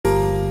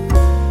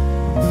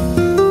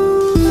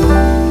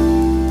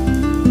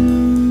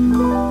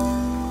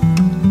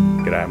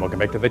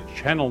back to the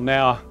channel.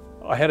 Now,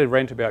 I had a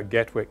rant about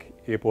Gatwick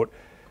Airport,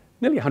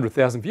 nearly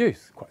 100,000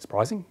 views, quite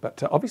surprising,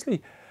 but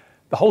obviously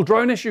the whole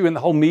drone issue and the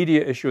whole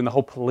media issue and the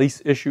whole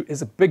police issue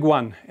is a big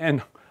one,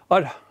 and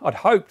I'd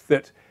hoped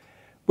that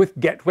with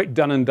Gatwick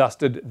done and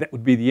dusted, that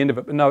would be the end of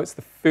it, but no, it's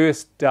the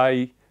first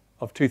day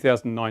of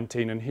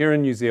 2019, and here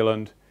in New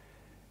Zealand,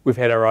 we've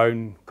had our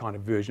own kind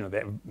of version of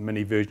that,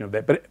 mini version of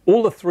that, but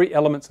all the three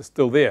elements are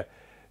still there.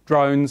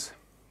 Drones,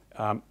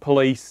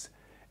 police,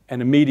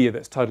 and a media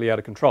that's totally out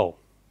of control.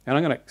 And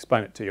I'm going to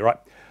explain it to you, right?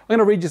 I'm going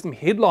to read you some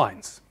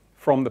headlines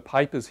from the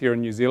papers here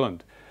in New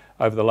Zealand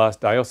over the last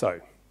day or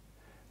so.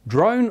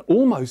 Drone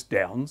almost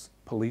downs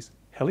police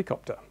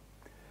helicopter.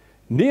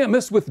 Near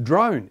miss with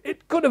drone.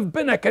 It could have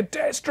been a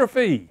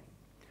catastrophe.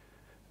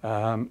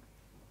 Drone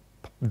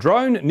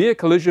near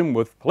collision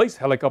with police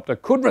helicopter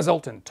could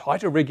result in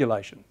tighter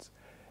regulations.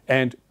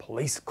 And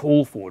police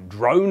call for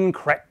drone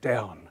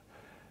crackdown.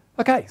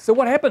 Okay, so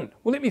what happened?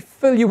 Well, let me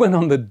fill you in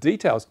on the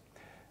details.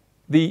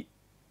 The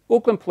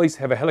Auckland police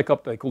have a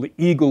helicopter they call the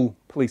Eagle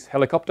police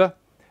helicopter,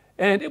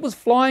 and it was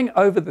flying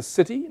over the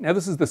city. Now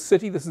this is the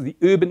city, this is the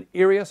urban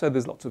area, so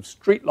there's lots of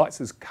street lights,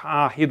 there's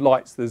car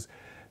headlights,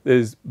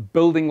 there's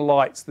building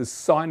lights, there's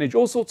signage,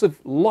 all sorts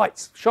of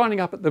lights shining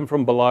up at them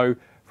from below,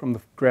 from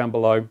the ground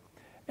below.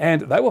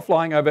 And they were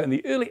flying over in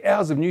the early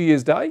hours of New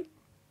Year's Day,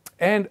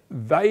 and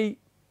they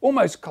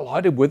almost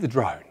collided with the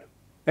drone.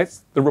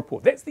 That's the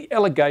report, that's the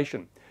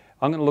allegation.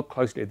 I'm going to look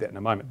closely at that in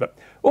a moment, but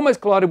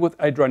almost collided with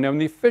a drone. Now, in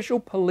the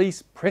official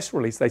police press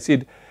release, they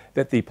said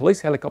that the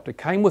police helicopter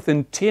came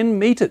within 10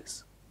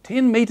 metres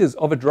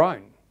of a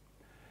drone,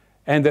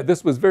 and that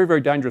this was very,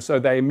 very dangerous, so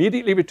they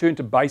immediately returned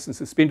to base and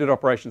suspended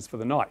operations for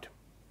the night.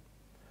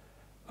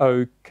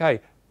 Okay,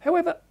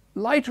 however,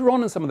 later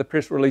on in some of the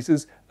press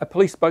releases, a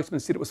police spokesman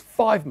said it was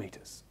 5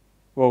 metres.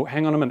 Well,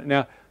 hang on a minute.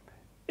 Now,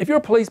 if you're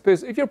a police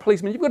person, if you're a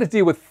policeman, you've got to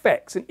deal with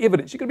facts and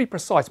evidence. You've got to be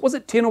precise. Was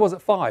it 10 or was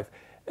it 5?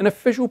 An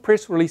official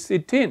press release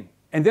said 10,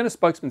 and then a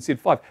spokesman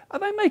said 5. Are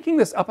they making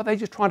this up? Are they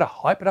just trying to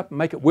hype it up and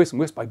make it worse and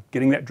worse by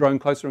getting that drone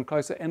closer and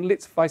closer? And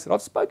let's face it,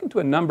 I've spoken to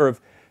a number of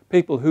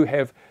people who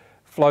have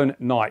flown at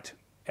night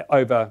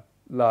over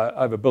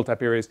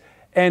built-up areas,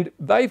 and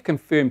they've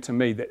confirmed to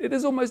me that it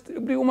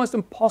would be almost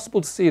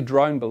impossible to see a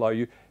drone below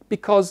you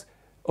because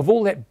of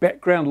all that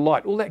background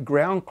light, all that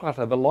ground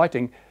clutter. The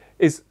lighting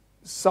is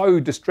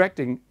so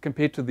distracting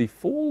compared to the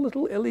 4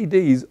 little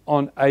LEDs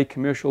on a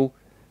commercial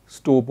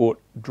store-bought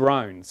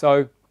drone.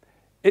 So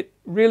it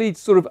really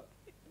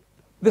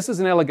this is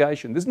an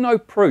allegation. There's no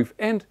proof,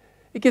 and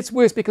it gets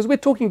worse because we're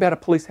talking about a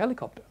police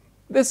helicopter.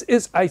 This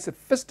is a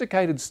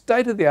sophisticated,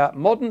 state-of-the-art,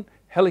 modern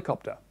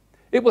helicopter.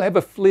 It will have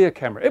a FLIR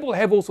camera. It will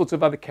have all sorts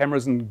of other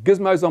cameras and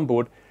gizmos on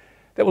board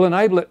that will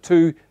enable it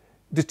to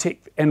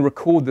detect and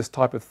record this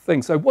type of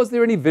thing. So was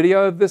there any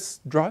video of this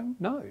drone?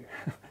 No.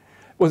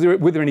 Were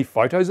there any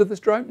photos of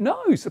this drone?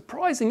 No.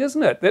 Surprising,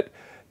 isn't it? That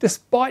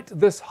despite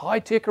this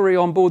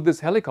high-techery on board this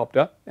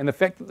helicopter and the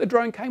fact that the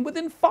drone came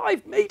within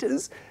 5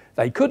 metres,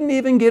 they couldn't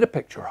even get a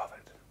picture of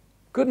it.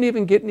 Couldn't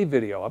even get any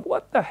video of it.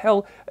 What the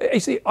hell? You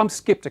see, I'm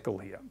sceptical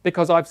here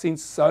because I've seen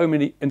so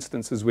many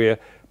instances where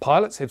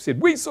pilots have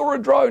said, we saw a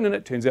drone, and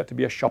it turns out to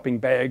be a shopping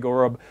bag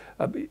or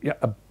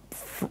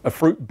a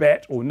fruit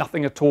bat or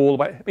nothing at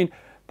all. I mean,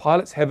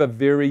 pilots have a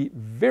very,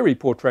 very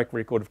poor track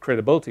record of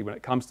credibility when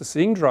it comes to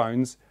seeing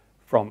drones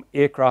from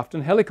aircraft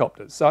and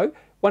helicopters. So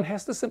one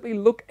has to simply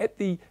look at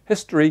the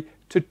history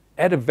to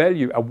add a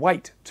value, a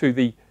weight to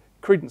the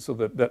credence or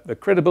the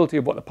credibility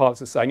of what the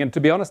pilots are saying. And to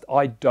be honest,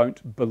 I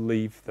don't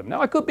believe them. Now,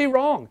 I could be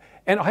wrong.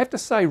 And I have to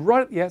say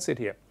right at the outset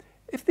here,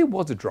 if there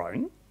was a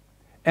drone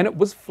and it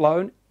was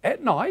flown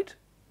at night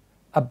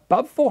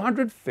above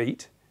 400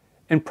 feet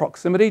in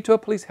proximity to a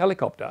police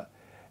helicopter,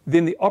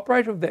 then the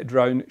operator of that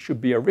drone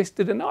should be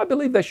arrested, and I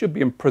believe they should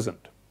be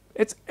imprisoned.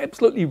 It's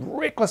absolutely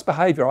reckless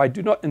behaviour. I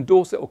do not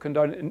endorse it or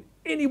condone it in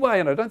any way,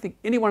 and I don't think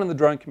anyone in the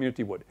drone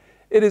community would.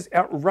 It is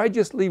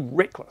outrageously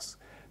reckless.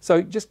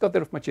 So just got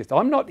that off my chest.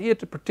 I'm not here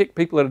to protect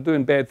people that are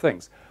doing bad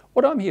things.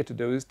 What I'm here to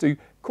do is to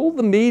call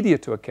the media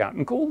to account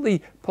and call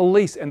the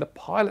police and the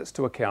pilots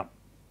to account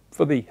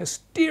for the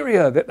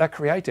hysteria that they're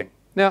creating.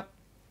 Now,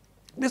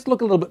 let's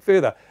look a little bit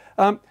further.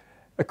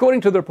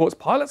 According to the reports,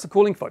 pilots are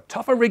calling for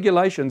tougher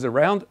regulations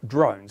around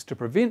drones to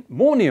prevent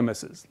more near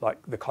misses, like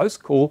the close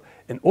call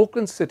in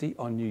Auckland City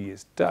on New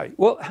Year's Day.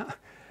 Well,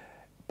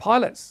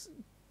 pilots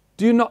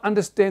do not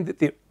understand that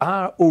there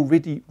are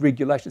already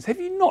regulations. Have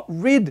you not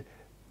read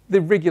the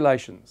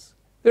regulations?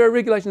 There are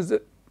regulations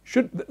that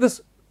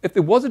if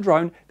there was a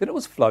drone, then it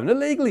was flown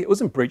illegally. It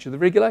was in breach of the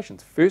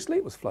regulations. Firstly,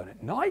 it was flown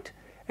at night,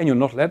 and you're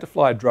not allowed to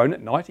fly a drone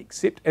at night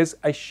except as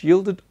a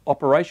shielded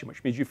operation,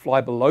 which means you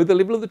fly below the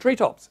level of the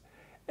treetops.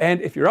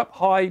 And if you're up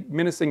high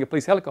menacing a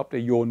police helicopter,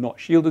 you're not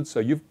shielded, so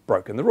you've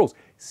broken the rules.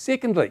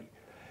 Secondly,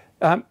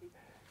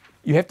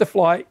 you have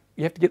to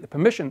get the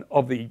permission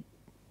of the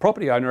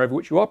property owner over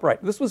which you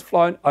operate. This was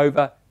flown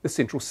over the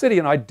central city,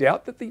 and I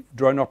doubt that the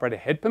drone operator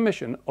had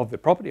permission of the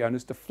property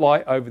owners to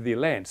fly over their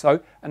land. So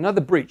another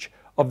breach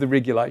of the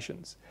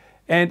regulations.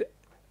 And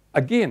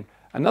again,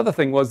 another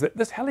thing was that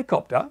this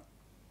helicopter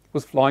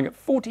was flying at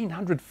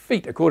 1,400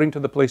 feet, according to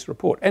the police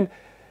report. And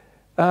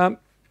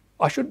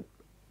I should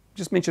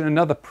just mention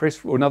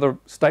another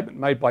statement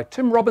made by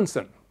Tim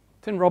Robinson.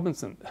 Tim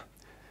Robinson.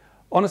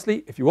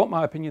 Honestly, if you want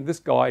my opinion, this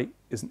guy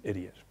is an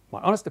idiot. My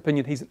honest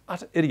opinion, he's an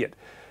utter idiot.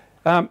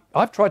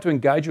 I've tried to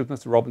engage with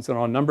Mr. Robinson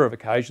on a number of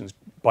occasions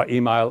by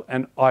email,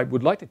 and I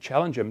would like to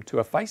challenge him to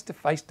a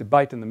face-to-face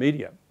debate in the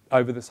media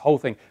over this whole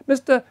thing.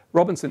 Mr.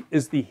 Robinson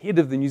is the head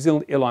of the New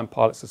Zealand Airline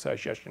Pilots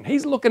Association.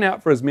 He's looking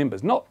out for his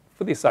members, not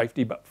for their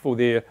safety, but for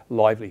their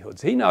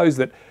livelihoods. He knows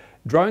that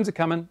drones are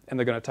coming and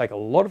they're going to take a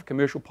lot of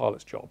commercial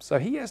pilots' jobs. So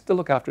he has to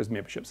look after his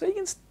membership. So you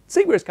can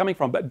see where it's coming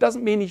from, but it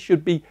doesn't mean he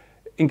should be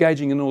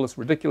engaging in all this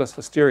ridiculous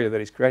hysteria that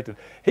he's created.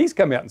 He's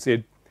come out and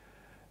said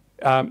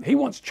he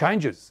wants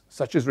changes,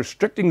 such as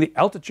restricting the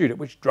altitude at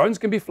which drones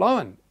can be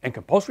flown and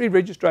compulsory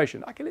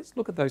registration. Okay, let's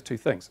look at those two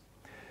things.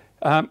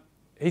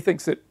 He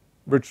thinks that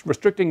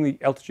restricting the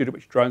altitude at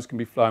which drones can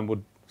be flown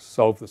would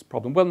solve this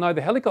problem. Well, no,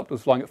 the helicopter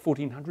was flying at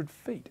 1,400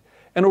 feet.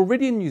 And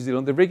already in New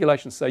Zealand, the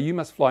regulations say you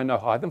must fly no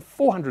higher than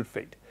 400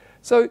 feet.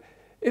 So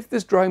if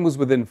this drone was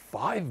within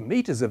 5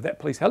 meters of that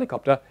police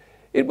helicopter,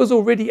 it was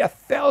already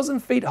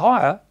 1,000 feet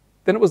higher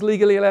than it was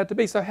legally allowed to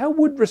be. So how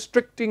would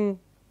restricting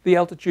the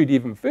altitude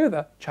even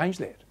further change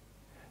that?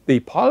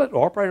 The pilot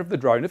or operator of the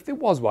drone, if there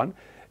was one,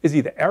 is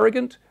either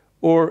arrogant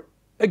or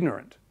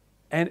ignorant.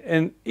 And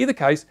in either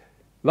case,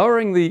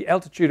 lowering the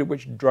altitude at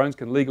which drones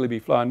can legally be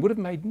flown would have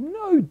made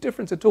no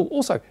difference at all.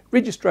 Also,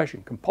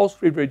 registration,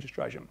 compulsory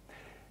registration.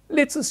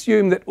 Let's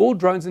assume that all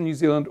drones in New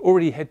Zealand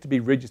already had to be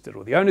registered,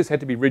 or the owners had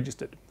to be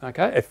registered.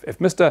 Okay, if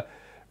Mr.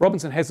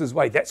 Robinson has his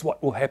way, that's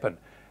what will happen.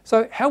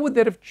 So how would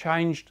that have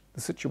changed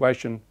the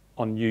situation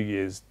on New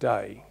Year's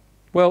Day?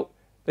 Well,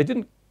 they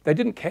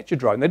didn't catch a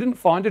drone, they didn't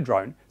find a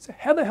drone, so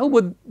how the hell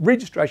would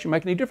registration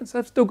make any difference?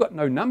 They've still got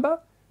no number,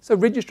 so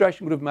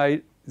registration would have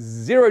made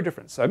zero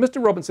difference. So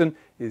Mr. Robinson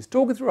is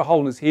talking through a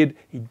hole in his head.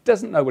 He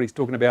doesn't know what he's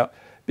talking about,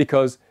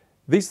 because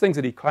these things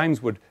that he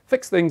claims would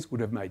fix things would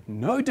have made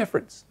no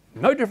difference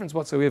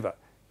whatsoever.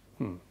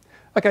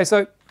 Okay,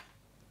 so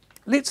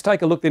let's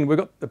take a look then. We've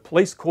got the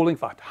police calling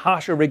for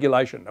harsher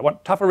regulation. They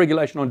want tougher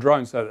regulation on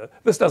drones so that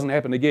this doesn't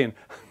happen again.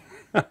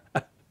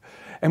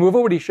 And we've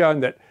already shown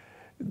that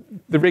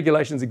the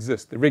regulations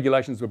exist. The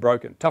regulations were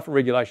broken. Tougher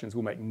regulations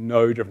will make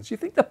no difference. You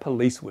think the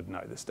police would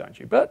know this, don't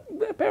you? But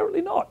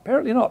apparently not.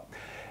 Apparently not.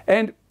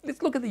 And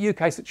let's look at the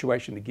UK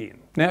situation again.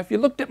 Now, if you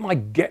looked at my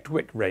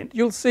Gatwick rant,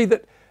 you'll see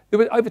that there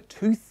were over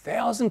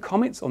 2,000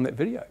 comments on that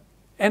video.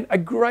 And a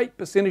great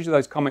percentage of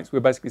those comments were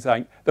basically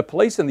saying the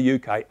police in the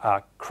UK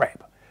are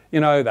crap. You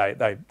know,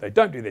 they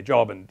don't do their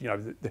job, and, you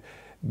know,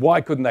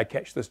 why couldn't they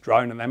catch this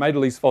drone? And they made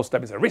all these false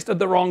statements, arrested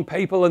the wrong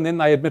people, and then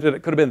they admitted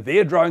it could have been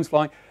their drones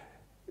flying.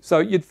 So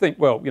you'd think,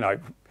 well, you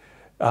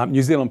know,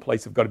 New Zealand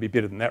police have got to be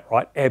better than that,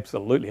 right?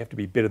 Absolutely have to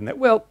be better than that.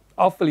 Well,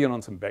 I'll fill you in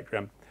on some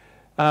background.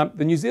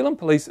 The New Zealand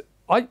police,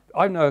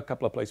 I know a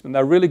couple of policemen.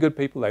 They're really good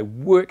people. They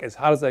work as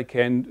hard as they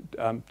can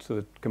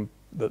to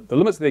the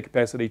limits of their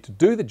capacity to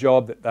do the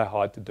job that they're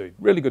hired to do.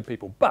 Really good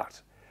people.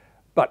 But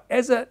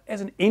as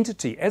an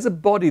entity, as a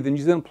body, the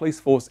New Zealand Police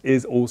Force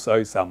is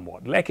also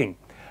somewhat lacking.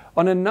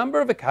 On a number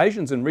of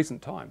occasions in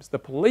recent times, the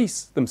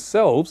police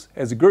themselves,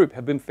 as a group,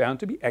 have been found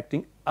to be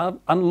acting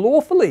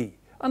unlawfully.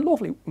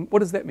 Unlawfully. What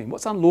does that mean?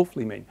 What's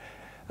unlawfully mean?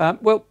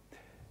 Well,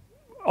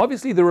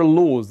 obviously there are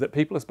laws that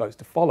people are supposed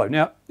to follow.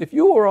 Now, if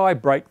you or I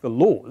break the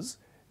laws,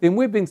 then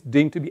we've been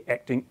deemed to be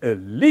acting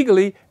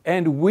illegally,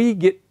 and we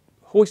get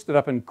hoisted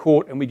up in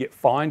court and we get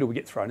fined or we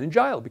get thrown in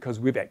jail because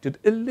we've acted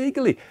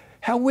illegally.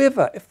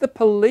 However, if the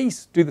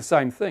police do the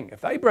same thing, if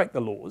they break the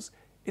laws,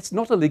 it's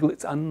not illegal,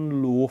 it's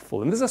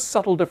unlawful. And there's a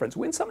subtle difference.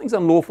 When something's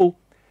unlawful,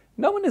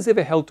 no one is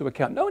ever held to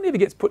account. No one ever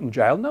gets put in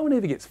jail. No one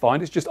ever gets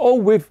fined. It's just, oh,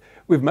 we've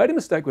made a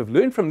mistake. We've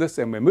learned from this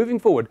and we're moving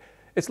forward.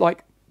 It's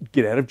like,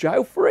 get out of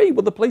jail free.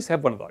 Well, the police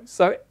have one of those.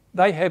 So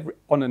they have,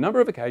 on a number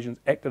of occasions,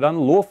 acted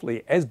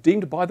unlawfully as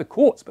deemed by the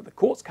courts, but the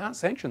courts can't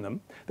sanction them.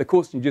 The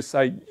courts can just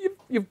say,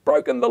 you've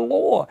broken the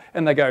law.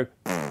 And they go,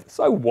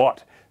 so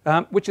what?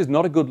 Which is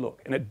not a good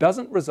look. And it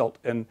doesn't result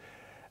in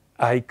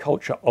a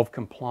culture of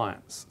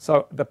compliance.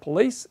 So the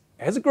police,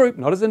 as a group,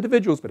 not as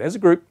individuals, but as a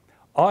group,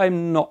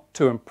 I'm not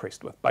too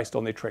impressed with, based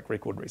on their track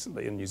record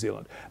recently in New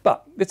Zealand.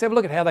 But let's have a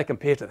look at how they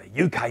compare to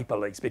the UK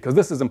police, because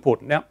this is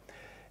important. Now,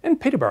 in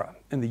Peterborough,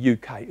 in the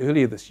UK,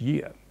 earlier this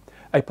year,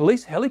 a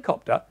police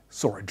helicopter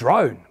saw a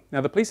drone.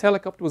 Now, the police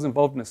helicopter was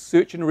involved in a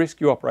search and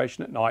rescue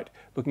operation at night,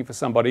 looking for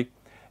somebody,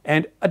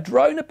 and a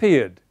drone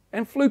appeared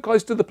and flew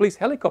close to the police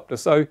helicopter.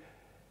 So,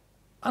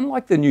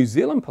 unlike the New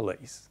Zealand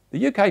police,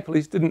 the UK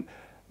police didn't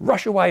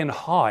rush away and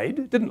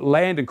hide, didn't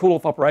land and call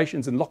off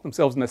operations and lock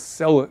themselves in a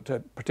cell to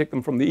protect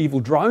them from the evil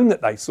drone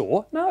that they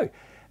saw. No,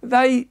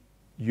 they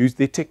used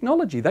their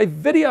technology. They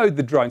videoed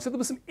the drone, so there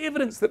was some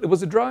evidence that there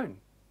was a drone.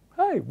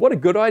 Hey, what a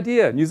good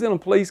idea. New Zealand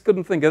police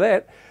couldn't think of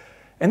that.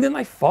 And then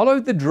they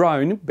followed the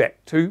drone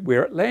back to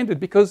where it landed,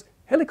 because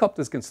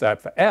helicopters can stay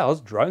up for hours,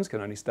 drones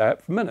can only stay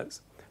up for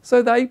minutes.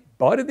 So they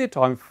bided their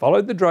time,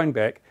 followed the drone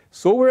back,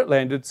 saw where it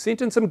landed,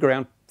 sent in some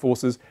ground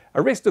forces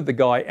arrested the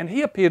guy, and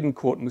he appeared in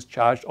court and was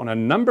charged on a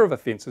number of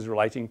offences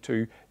relating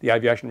to the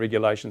aviation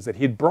regulations that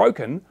he'd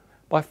broken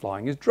by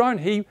flying his drone.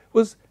 He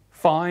was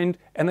fined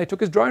and they took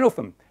his drone off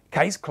him.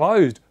 Case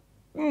closed.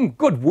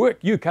 Good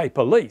work, UK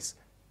police.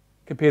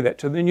 Compare that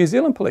to the New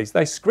Zealand police.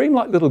 They scream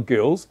like little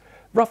girls,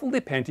 ruffle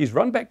their panties,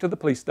 run back to the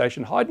police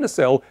station, hide in a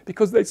cell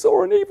because they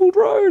saw an evil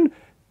drone.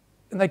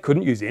 And they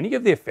couldn't use any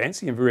of their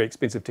fancy and very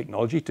expensive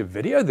technology to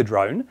video the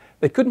drone.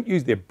 They couldn't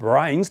use their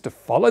brains to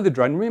follow the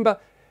drone. Remember,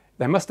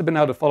 they must have been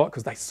able to follow it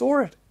because they saw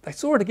it. They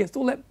saw it against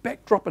all that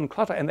backdrop and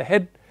clutter, and they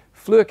had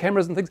FLIR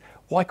cameras and things.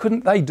 Why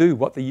couldn't they do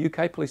what the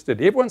UK police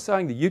did? Everyone's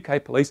saying the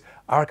UK police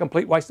are a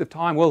complete waste of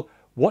time. Well,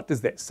 what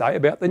does that say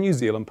about the New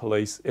Zealand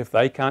police if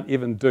they can't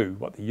even do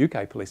what the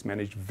UK police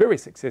managed very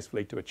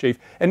successfully to achieve?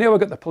 And now we've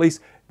got the police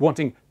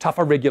wanting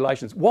tougher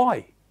regulations.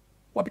 Why?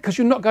 Why? Because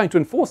you're not going to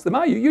enforce them,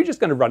 are you? You're just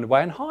going to run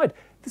away and hide.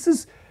 This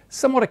is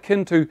somewhat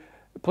akin to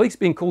police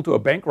being called to a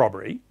bank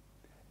robbery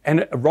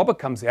and a robber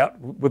comes out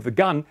with the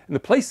gun and the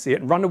police see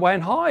it and run away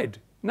and hide.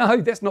 No,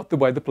 that's not the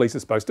way the police are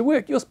supposed to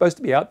work. You're supposed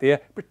to be out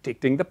there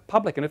protecting the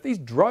public. And if these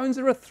drones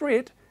are a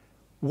threat,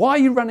 why are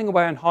you running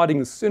away and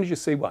hiding as soon as you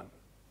see one?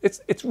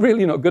 It's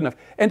really not good enough.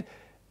 And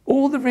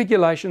all the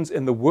regulations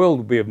in the world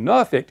will be of no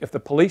effect if the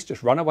police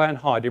just run away and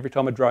hide every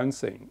time a drone's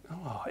seen.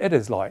 Oh, it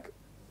is like,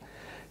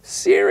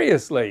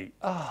 seriously.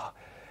 Oh.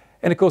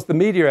 And of course the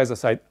media, as I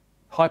say,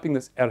 hyping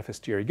this out of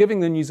hysteria, giving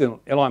the New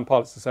Zealand Airline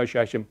Pilots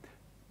Association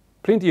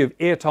plenty of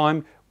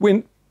airtime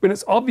when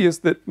it's obvious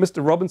that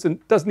Mr. Robinson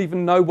doesn't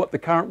even know what the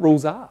current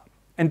rules are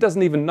and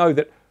doesn't even know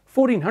that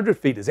 1,400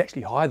 feet is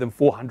actually higher than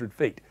 400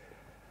 feet.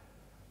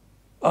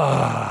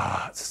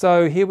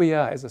 So here we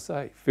are, as I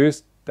say,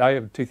 first day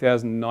of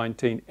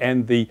 2019,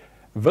 and the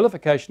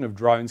vilification of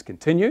drones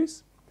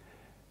continues.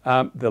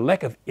 The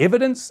lack of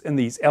evidence in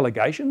these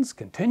allegations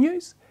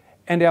continues,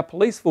 and our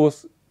police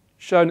force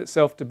shown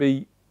itself to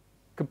be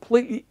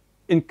completely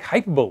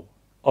incapable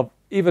of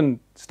even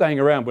staying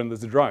around when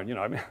there's a drone, you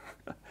know.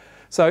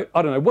 So,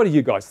 I don't know, what do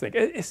you guys think?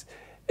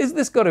 Is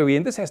this got to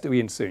end? This has to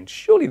end soon.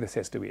 Surely this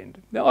has to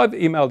end. Now, I've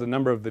emailed a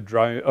number of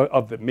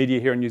the media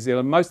here in New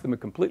Zealand. Most of them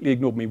have completely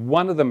ignored me.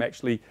 One of them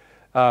actually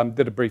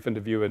did a brief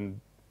interview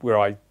where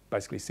I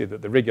basically said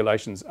that the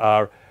regulations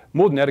are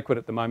more than adequate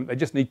at the moment. They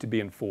just need to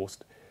be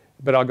enforced.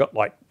 But I got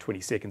like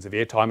 20 seconds of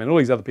airtime, and all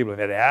these other people have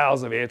had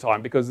hours of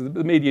airtime because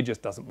the media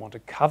just doesn't want to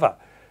cover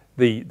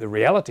the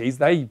realities.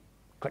 They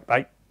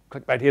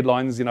clickbait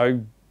headlines, you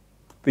know,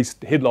 these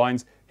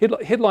headlines,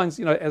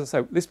 you know, as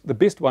I say, the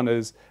best one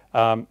is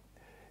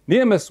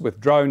near miss with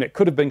drone, it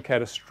could have been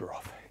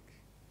catastrophic.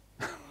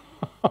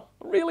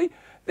 Really?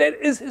 That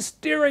is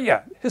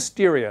hysteria.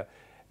 Hysteria.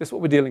 That's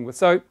what we're dealing with.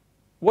 So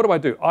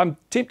what do? I'm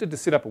tempted to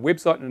set up a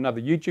website and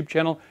another YouTube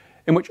channel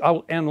in which I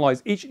will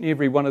analyse each and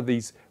every one of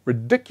these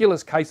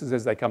ridiculous cases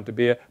as they come to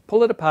bear,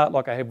 pull it apart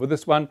like I have with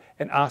this one,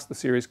 and ask the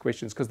serious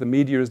questions, because the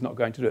media is not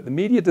going to do it. The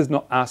media does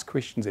not ask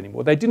questions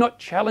anymore. They do not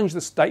challenge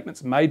the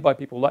statements made by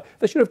people.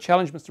 They should have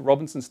challenged Mr.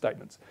 Robinson's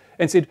statements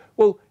and said,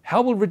 well,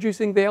 how will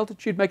reducing the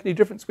altitude make any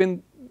difference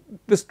when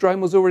this drone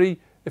was already,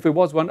 if it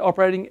was one,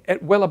 operating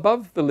at well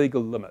above the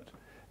legal limit?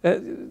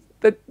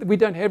 That we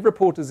don't have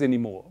reporters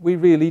anymore. We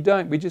really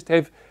don't. We just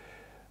have,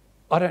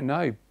 I don't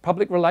know,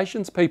 public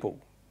relations people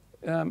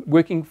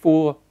working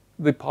for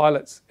the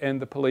pilots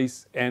and the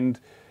police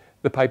and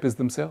the papers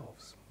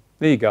themselves.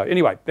 There you go.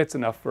 Anyway, that's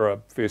enough for a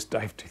first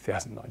day of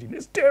 2019.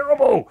 It's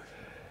terrible.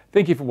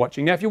 Thank you for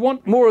watching. Now, if you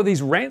want more of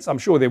these rants, I'm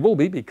sure there will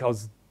be,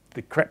 because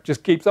the crap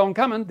just keeps on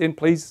coming, then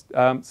please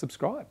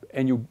subscribe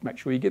and you'll make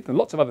sure you get them.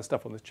 Lots of other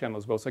stuff on this channel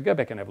as well, so go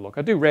back and have a look.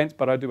 I do rants,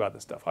 but I do other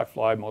stuff. I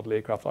fly model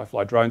aircraft, I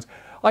fly drones.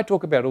 I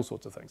talk about all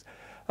sorts of things.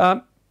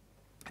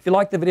 If you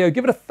like the video,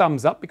 give it a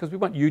thumbs up, because we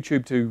want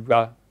YouTube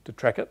to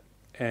track it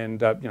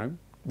and you know,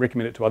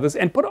 recommend it to others,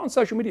 and put it on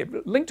social media.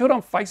 Link to it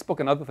on Facebook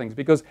and other things,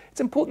 because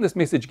it's important this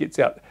message gets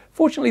out.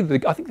 Fortunately,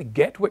 I think the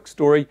Gatwick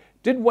story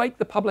did wake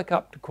the public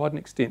up to quite an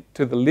extent,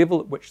 to the level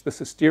at which this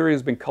hysteria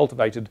has been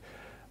cultivated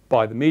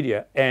by the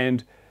media,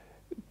 and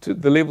to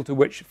the level to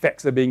which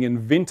facts are being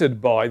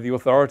invented by the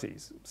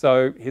authorities.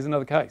 So here's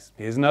another case.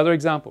 Here's another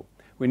example.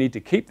 We need to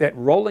keep that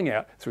rolling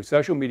out through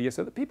social media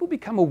so that people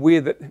become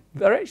aware that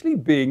they're actually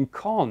being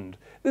conned.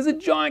 There's a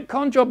giant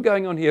con job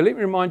going on here. Let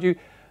me remind you,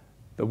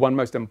 the one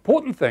most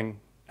important thing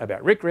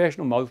about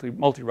recreational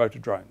multi-rotor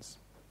drones.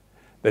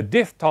 The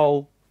death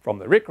toll from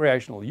the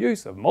recreational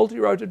use of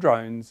multi-rotor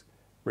drones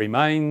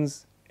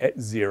remains at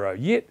zero.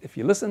 Yet, if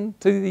you listen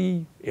to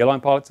the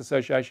Airline Pilots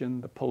Association,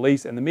 the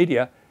police and the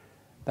media,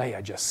 they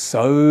are just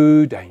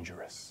so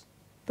dangerous.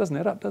 Doesn't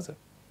add up, does it?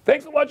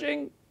 Thanks for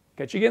watching.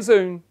 Catch you again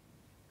soon.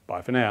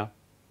 Bye for now.